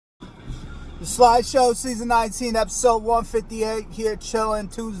The Sly Show Season 19, Episode 158, here chilling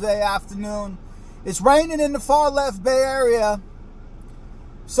Tuesday afternoon. It's raining in the far left Bay Area.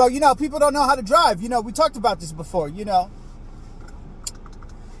 So, people don't know how to drive. We talked about this before, People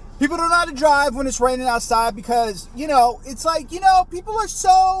don't know how to drive when it's raining outside because, it's like, people are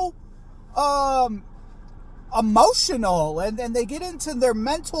so emotional and they get into their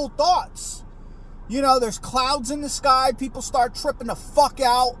mental thoughts. There's clouds in the sky. People start tripping the fuck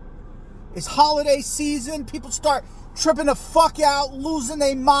out. It's holiday season. People start tripping the fuck out, losing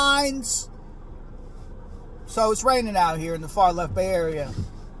their minds. So it's raining out here in the far left Bay Area.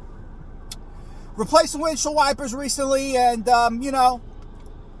 Replaced the windshield wipers recently, and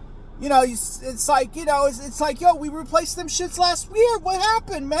it's like, we replaced them shits last year. What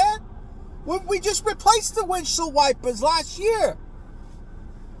happened, man? We just replaced the windshield wipers last year.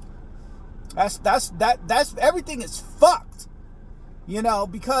 That's everything is fucked.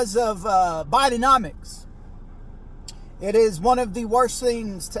 Because of Bidenomics. It is one of the worst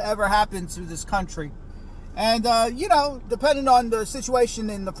things to ever happen to this country. And, depending on the situation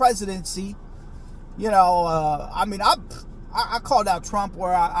in the presidency, I called out Trump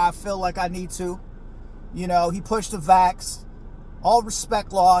where I feel like I need to. He pushed the vax. All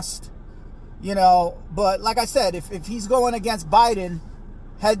respect lost. But like I said, if he's going against Biden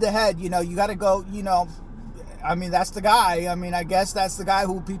head to head, you got to go, that's the guy. I guess that's the guy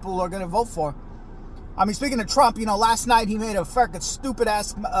who people are going to vote for. Speaking of Trump, last night he made a fucking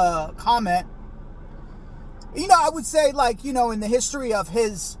stupid-ass comment. I would say, in the history of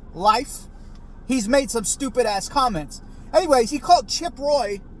his life, he's made some stupid-ass comments. Anyways, he called Chip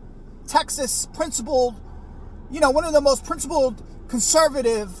Roy, Texas principled, one of the most principled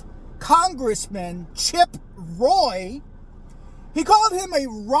conservative congressmen, Chip Roy. He called him a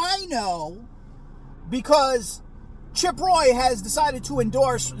rhino because Chip Roy has decided to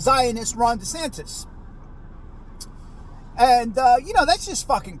endorse Zionist Ron DeSantis. And, that's just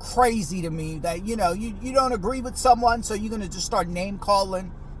fucking crazy to me that, you don't agree with someone, so you're going to just start name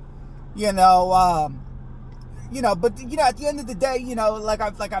calling, but, at the end of the day, like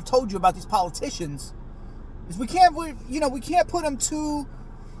I've told you about these politicians, is we can't put them too,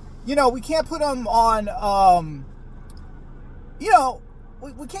 we can't put them on,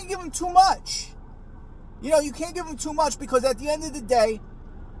 we can't give them too much. You can't give them too much because at the end of the day,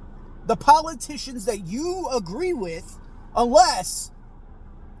 the politicians that you agree with, unless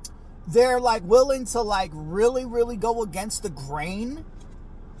they're willing to really, really go against the grain,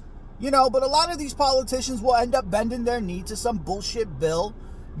 but a lot of these politicians will end up bending their knee to some bullshit bill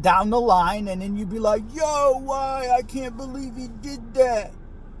down the line, and then you'd be like, yo, why? I can't believe he did that.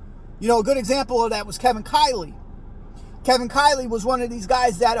 A good example of that was Kevin Kiley. Kevin Kiley was one of these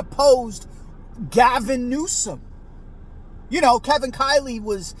guys that opposed Gavin Newsom. Kevin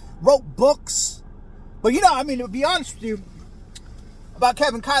Kiley wrote books. But, to be honest with you about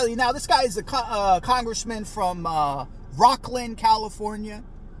Kevin Kiley, now this guy is a congressman from Rockland, California.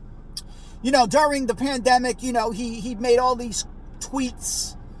 During the pandemic, he made all these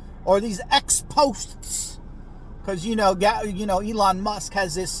tweets or these X posts because, Elon Musk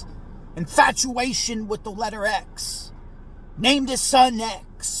has this infatuation with the letter X. Named his son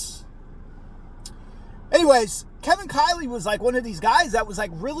X. Anyways, Kevin Kiley was one of these guys that was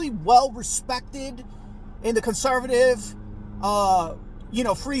really well respected in the conservative,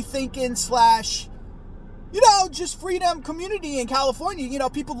 free thinking / just freedom community in California.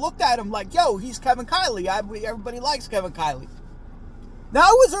 People looked at him like, yo, he's Kevin Kiley. Everybody likes Kevin Kiley. Now,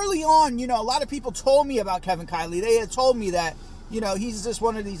 it was early on, a lot of people told me about Kevin Kiley. They had told me that, he's just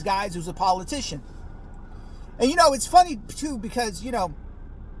one of these guys who's a politician. And, it's funny, too, because,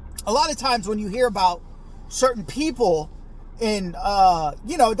 a lot of times when you hear about certain people in,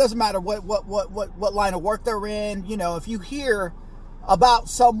 it doesn't matter what line of work they're in, if you hear about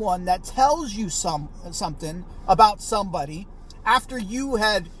someone that tells you something about somebody after you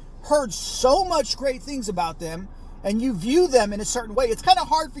had heard so much great things about them and you view them in a certain way, it's kind of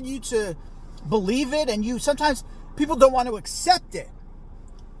hard for you to believe it, and sometimes people don't want to accept it.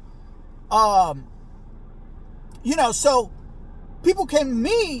 So people came to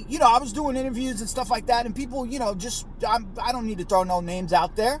me, I was doing interviews and stuff like that, and people, I don't need to throw no names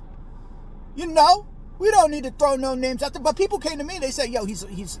out there. We don't need to throw no names out there, but people came to me, they said, yo,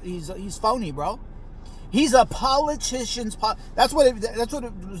 he's phony, bro. He's a politician's, that's what it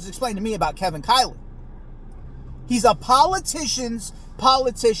was explained to me about Kevin Kiley. He's a politician's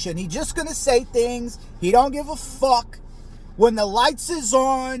politician. He's just going to say things. He don't give a fuck. When the lights is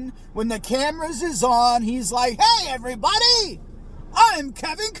on, when the cameras is on, he's like, hey, everybody, I'm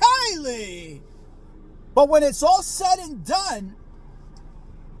Kevin Kiley. But when it's all said and done,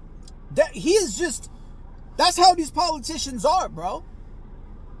 He is just, that's how these politicians are, bro.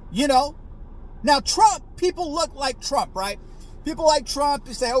 You know? Now, Trump, people look like Trump, right? People like Trump,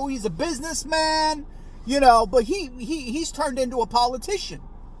 they say, oh, he's a businessman, you know, but he's turned into a politician.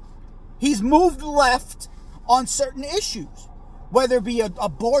 He's moved left on certain issues, whether it be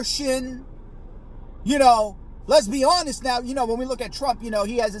abortion, you know. Let's be honest now, you know, when we look at Trump, you know,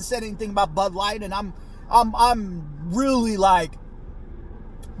 he hasn't said anything about Bud Light, and I'm really like,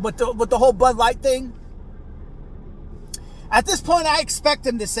 with the whole Bud Light thing, at this point, I expect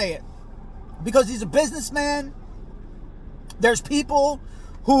him to say it. Because he's a businessman. There's people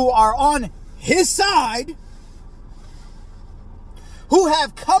who are on his side who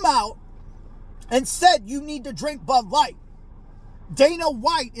have come out and said you need to drink Bud Light. Dana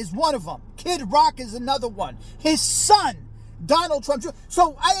White is one of them. Kid Rock is another one. His son, Donald Trump.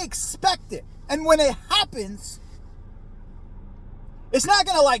 So I expect it. And when it happens, it's not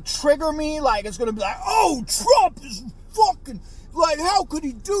going to like trigger me. Like it's going to be like, oh, Trump is fucking... Like, how could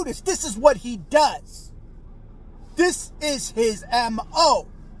he do this? This is what he does. This is his MO.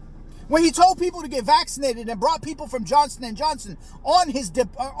 When he told people to get vaccinated and brought people from Johnson & Johnson on his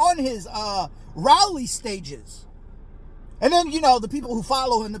rally stages. And then, you know, the people who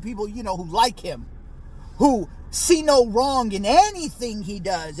follow him, the people, you know, who like him, who see no wrong in anything he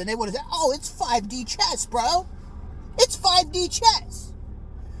does. And they would have said, oh, it's 5D chess, bro. It's 5D chess.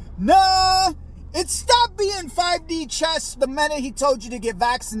 Nah. It stopped being 5D chess the minute he told you to get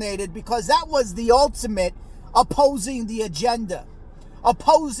vaccinated, because that was the ultimate opposing the agenda.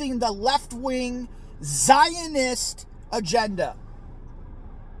 Opposing the left-wing Zionist agenda.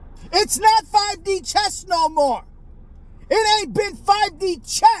 It's not 5D chess no more. It ain't been 5D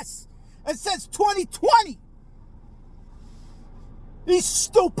chess since 2020. These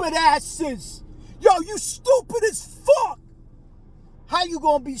stupid asses. Yo, you stupid as fuck. How you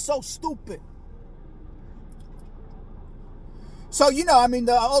gonna be so stupid? So, you know, I mean,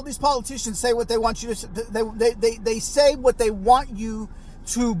 all these politicians say what they want you to... They say what they want you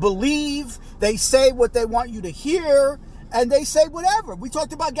to believe. They say what they want you to hear. And they say whatever. We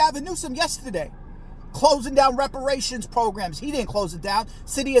talked about Gavin Newsom yesterday. Closing down reparations programs. He didn't close it down.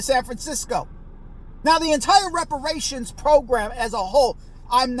 City of San Francisco. Now, the entire reparations program as a whole,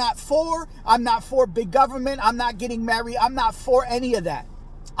 I'm not for big government. I'm not getting married. I'm not for any of that.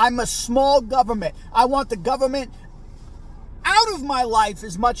 I'm a small government. I want the government out of my life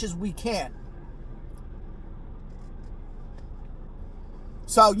as much as we can.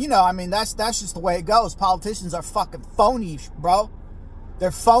 So, you know, I mean, that's just the way it goes. Politicians are fucking phony, bro.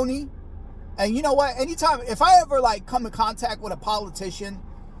 They're phony. And you know what? Anytime, if I ever, like, come in contact with a politician,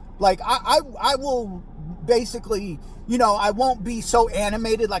 like, I will basically, you know, I won't be so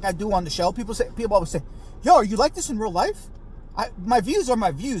animated like I do on the show. People always say, yo, are you like this in real life? My views are my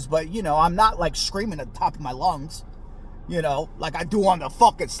views, but, you know, I'm not, like, screaming at the top of my lungs. You know, like I do on the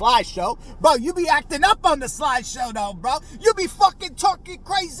fucking Sly Show. Bro, you be acting up on the Sly Show, though, bro. You be fucking talking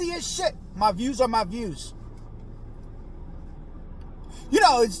crazy as shit. My views are my views. You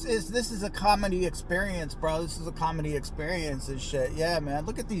know, this is a comedy experience, bro. This is a comedy experience and shit. Yeah, man.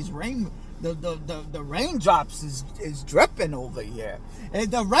 Look at these the raindrops is dripping over here. And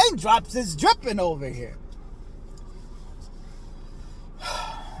the raindrops is dripping over here.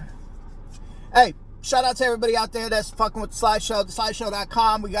 Hey. Shout out to everybody out there that's fucking with the Sly Show,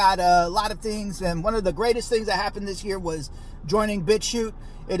 theslyshow.com. We got a lot of things, and one of the greatest things that happened this year was joining BitChute.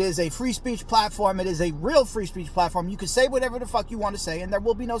 It is a free speech platform. It is a real free speech platform. You can say whatever the fuck you want to say, and there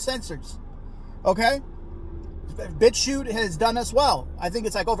will be no censors. Okay? BitChute has done us well. I think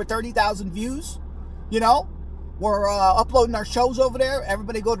it's like over 30,000 views. You know? We're uploading our shows over there.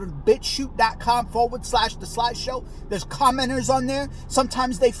 Everybody go to bitchute.com/the Sly Show. There's commenters on there.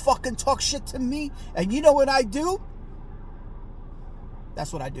 Sometimes they fucking talk shit to me. And you know what I do?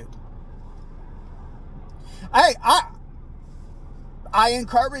 That's what I do. I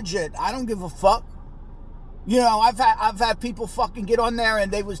encourage it. I don't give a fuck. You know, I've had people fucking get on there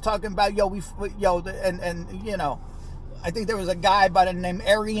and they was talking about, and you know, I think there was a guy by the name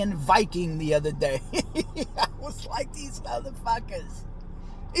Aryan Viking the other day. I was like, these motherfuckers.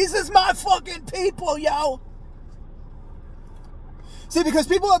 These is my fucking people, yo. See, because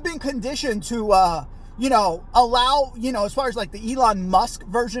people have been conditioned to, you know, allow, you know, as far as like the Elon Musk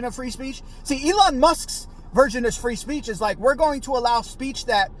version of free speech. See, Elon Musk's version of free speech is like, we're going to allow speech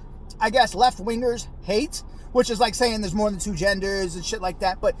that, I guess, left-wingers hate, which is like saying there's more than two genders and shit like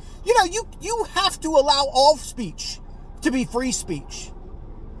that. But, you know, you have to allow all speech to be free speech.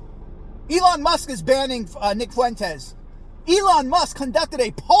 Elon Musk is banning Nick Fuentes. Elon Musk conducted a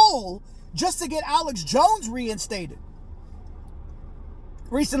poll just to get Alex Jones reinstated.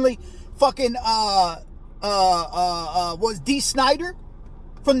 Recently, fucking, was D. Snyder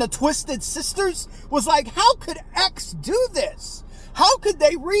from the Twisted Sisters was like, how could X do this? How could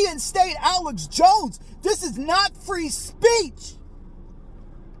they reinstate Alex Jones? This is not free speech.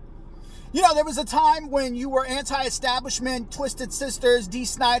 You know, there was a time when you were anti-establishment, Twisted Sisters, D.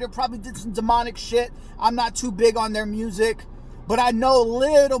 Snyder probably did some demonic shit. I'm not too big on their music, but I know a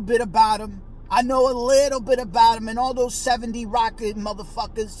little bit about them. And all those 70 rocket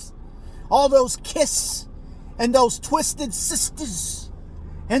motherfuckers, all those Kiss and those Twisted Sisters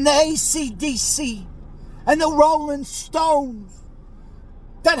and the AC/DC and the Rolling Stones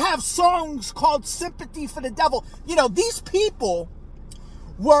that have songs called Sympathy for the Devil. You know, these people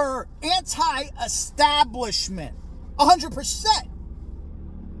were anti-establishment, 100%.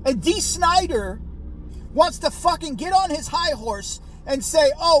 And D. Snyder wants to fucking get on his high horse and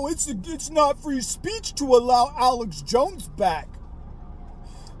say, oh, it's not free speech to allow Alex Jones back.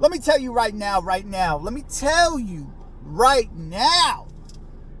 Let me tell you right now,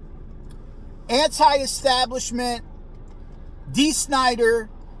 anti-establishment, D. Snyder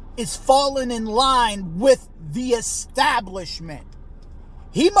is falling in line with the establishment.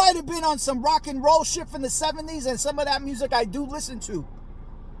 He might have been on some rock and roll shit from the 70s, and some of that music I do listen to.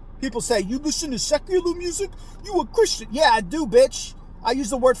 People say, you listen to secular music? You a Christian? Yeah, I do, bitch. I use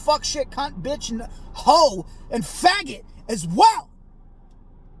the word fuck, shit, cunt, bitch, and hoe, and faggot as well.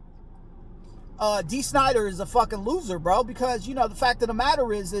 D. Snyder is a fucking loser, bro, because, you know, the fact of the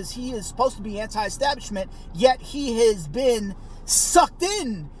matter is he is supposed to be anti-establishment, yet he has been sucked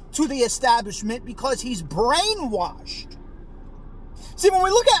in to the establishment because he's brainwashed. See, when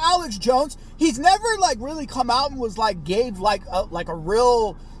we look at Alex Jones, he's never, like, really come out and was, like, gave, like, a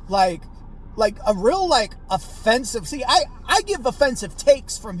real offensive... See, I give offensive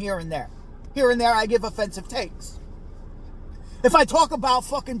takes from here and there. Here and there, I give offensive takes. If I talk about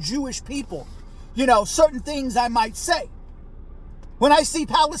fucking Jewish people, you know, certain things I might say. When I see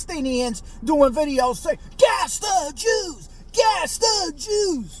Palestinians doing videos say, gas the Jews! Gas the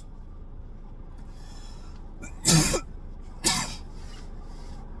Jews!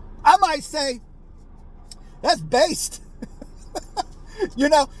 I might say, that's based. you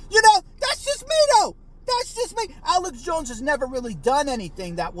know, that's just me though. That's just me. Alex Jones has never really done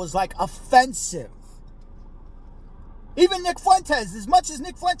anything that was like offensive. Even Nick Fuentes, as much as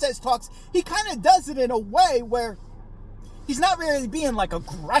Nick Fuentes talks, he kind of does it in a way where he's not really being like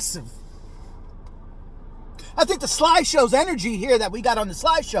aggressive. I think the Sly Show's energy here that we got on the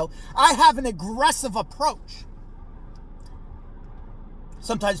Sly Show, I have an aggressive approach.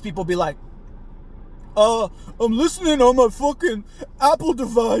 Sometimes people be like, I'm listening on my fucking Apple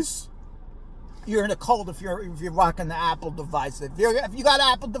device. You're in a cult if you're rocking the Apple device. If you got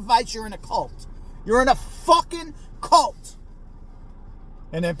an Apple device, you're in a cult. You're in a fucking cult.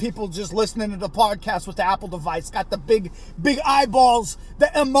 And then people just listening to the podcast with the Apple device got the big eyeballs, the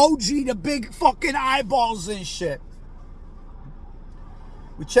emoji, the big fucking eyeballs and shit.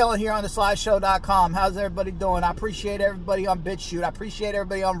 We're chilling here on the slyshow.com. How's everybody doing? I appreciate everybody on BitChute. I appreciate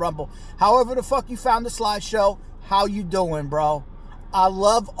everybody on Rumble. However the fuck you found the Sly Show, how you doing, bro? I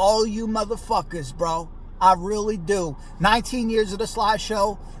love all you motherfuckers, bro. I really do. 19 years of the Sly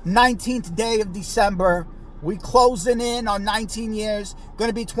Show. 19th day of December. We closing in on 19 years. Going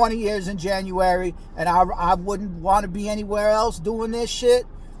to be 20 years in January. And I wouldn't want to be anywhere else doing this shit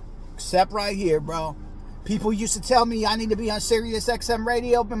except right here, bro. People used to tell me I need to be on Sirius XM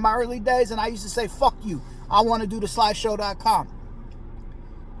radio in my early days, and I used to say, fuck you. I want to do the slyshow.com.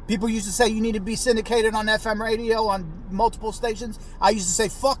 People used to say you need to be syndicated on FM radio on multiple stations. I used to say,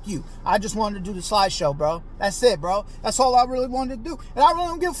 fuck you. I just wanted to do the Sly Show, bro. That's it, bro. That's all I really wanted to do. And I really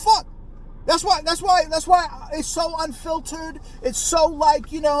don't give a fuck. That's why it's so unfiltered. It's so like,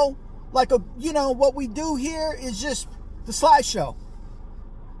 what we do here is just the Sly Show.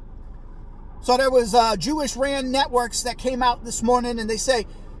 So there was Jewish RAN networks that came out this morning, and they say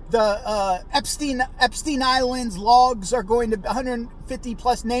the Epstein Island's logs are going to 150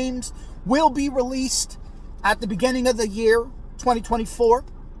 plus names will be released at the beginning of the year 2024.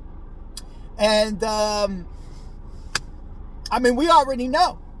 And we already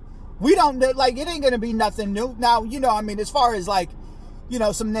know. We don't know, like, it ain't gonna be nothing new. Now, as far as like,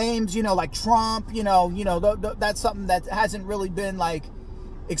 some names, like Trump, that's something that hasn't really been like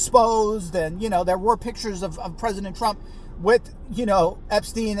exposed. And there were pictures of President Trump with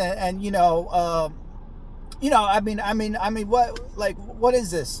Epstein and what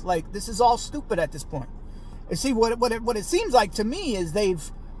is this? Like, this is all stupid at this point. And see, what it seems like to me is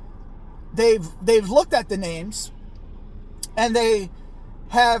they've looked at the names and they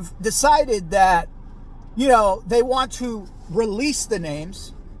have decided that they want to release the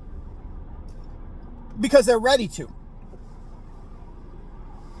names because they're ready to.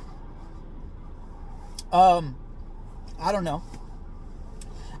 I don't know.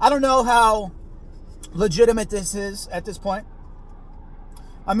 I don't know how legitimate this is at this point.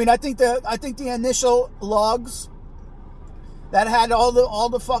 I mean, I think the initial logs that had all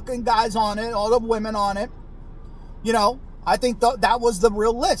the fucking guys on it, all the women on it, you know, I think that was the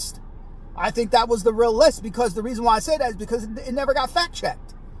real list. I think that was the real list, because the reason why I say that is because it never got fact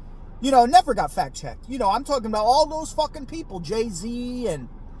checked. You know, never got fact checked. You know, I'm talking about all those fucking people, Jay-Z and,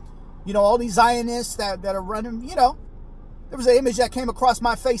 you know, all these Zionists that are running, you know. There was an image that came across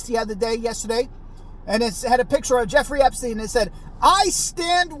my face yesterday, and it had a picture of Jeffrey Epstein, and it said, "I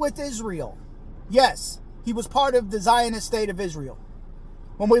stand with Israel." Yes, he was part of the Zionist state of Israel.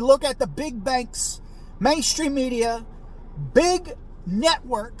 When we look at the big banks, mainstream media, big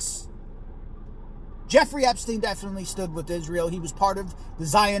networks, Jeffrey Epstein definitely stood with Israel. He was part of the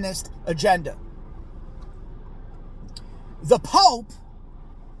Zionist agenda. The Pope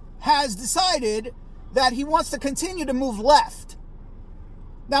has decided that he wants to continue to move left.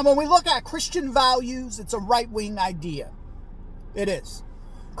 Now, when we look at Christian values, it's a right-wing idea. It is.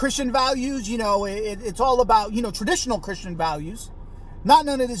 Christian values, you know, it's all about, you know, traditional Christian values. Not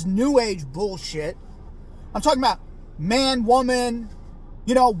none of this new age bullshit. I'm talking about man, woman,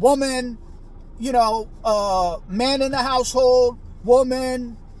 you know, woman, you know, man in the household,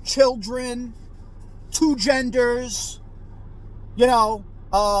 woman, children, two genders, you know,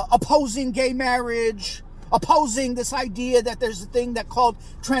 opposing gay marriage, opposing this idea that there's a thing that called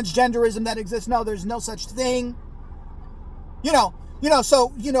transgenderism that exists. No, there's no such thing. You know,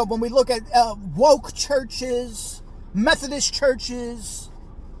 so, you know, when we look at woke churches, Methodist churches,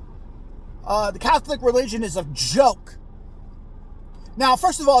 the Catholic religion is a joke. Now,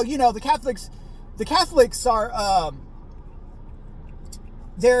 first of all, you know, the Catholics are,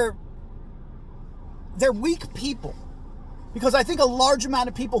 they're weak people. Because I think a large amount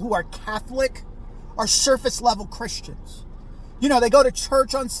of people who are Catholic are surface level Christians. You know, they go to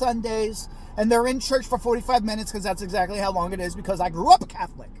church on Sundays and they're in church for 45 minutes because that's exactly how long it is, because I grew up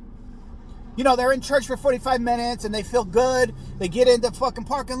Catholic. You know, they're in church for 45 minutes and they feel good. They get in the fucking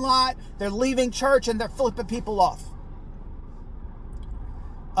parking lot. They're leaving church and they're flipping people off.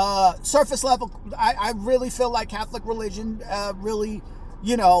 Surface level, I really feel like Catholic religion really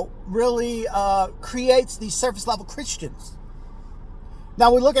creates these surface level Christians.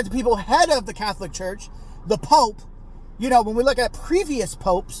 Now, we look at the people head of the Catholic Church, the Pope. You know, when we look at previous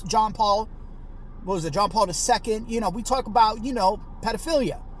popes, John Paul II, you know, we talk about, you know,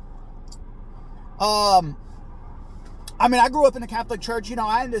 pedophilia. I mean, I grew up in the Catholic Church. You know,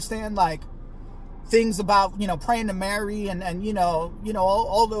 I understand, like, things about, you know, praying to Mary and you know,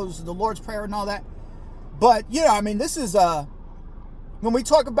 all those, the Lord's Prayer and all that. But, you know, I mean, this is, when we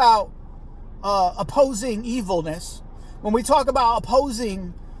talk about opposing evilness, when we talk about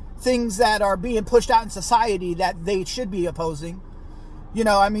opposing things that are being pushed out in society that they should be opposing, you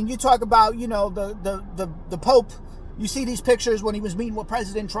know, I mean, you talk about, you know, the Pope. You see these pictures when he was meeting with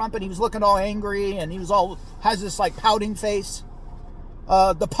President Trump and he was looking all angry and he was has this like pouting face.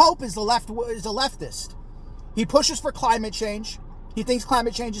 The Pope is a leftist. He pushes for climate change. He thinks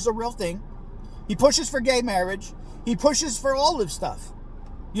climate change is a real thing. He pushes for gay marriage. He pushes for all this stuff.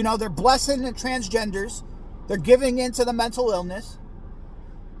 You know, they're blessing the transgenders. They're giving into the mental illness.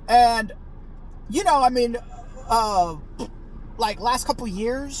 And, you know, I mean, like last couple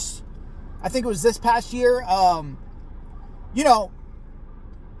years, I think it was this past year, you know,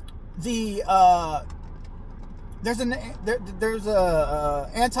 there's a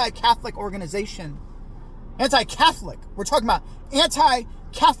anti-Catholic organization, we're talking about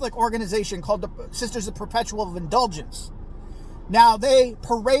anti-Catholic organization called the Sisters of Perpetual Indulgence. Now, they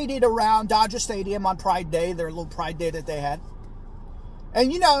paraded around Dodger Stadium on Pride Day, their little Pride Day that they had.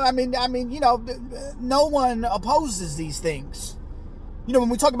 And, you know, I mean, you know, no one opposes these things. You know, when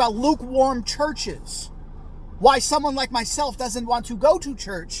we talk about lukewarm churches, why someone like myself doesn't want to go to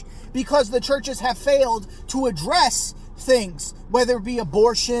church, because the churches have failed to address things, whether it be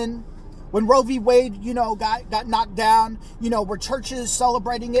abortion. When Roe v. Wade, you know, got knocked down, you know, were churches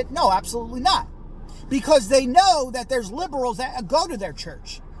celebrating it? No, absolutely not. Because they know that there's liberals that go to their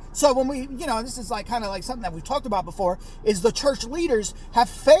church. So when we, you know, this is like kind of like something that we've talked about before, is the church leaders have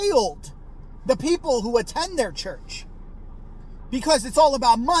failed the people who attend their church. Because it's all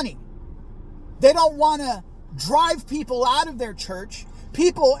about money. They don't want to drive people out of their church,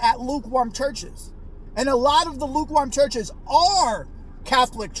 people at lukewarm churches. And a lot of the lukewarm churches are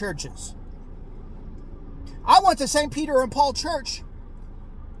Catholic churches. I went to St. Peter and Paul Church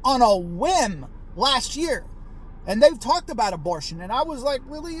on a whim last year. And they've talked about abortion, and I was like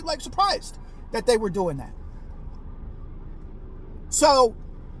really like surprised that they were doing that. So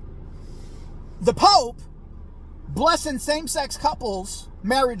the Pope blessing same-sex couples,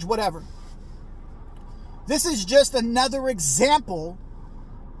 marriage, whatever. This is just another example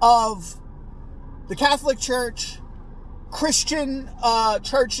of the Catholic Church, Christian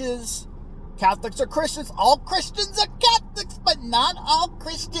churches. Catholics are Christians. All Christians are Catholics, but not all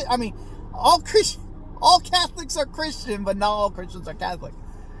Christian. I mean, all Catholics are Christian, but not all Christians are Catholic.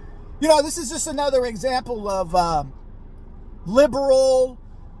 You know, this is just another example of liberal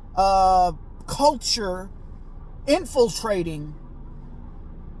culture infiltrating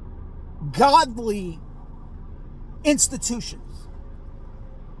godly institutions.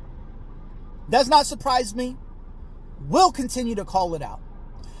 Does not surprise me. Will continue to call it out.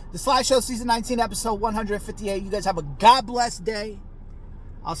 The Sly Show Season 19, Episode 158. You guys have a God bless day.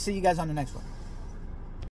 I'll see you guys on the next one.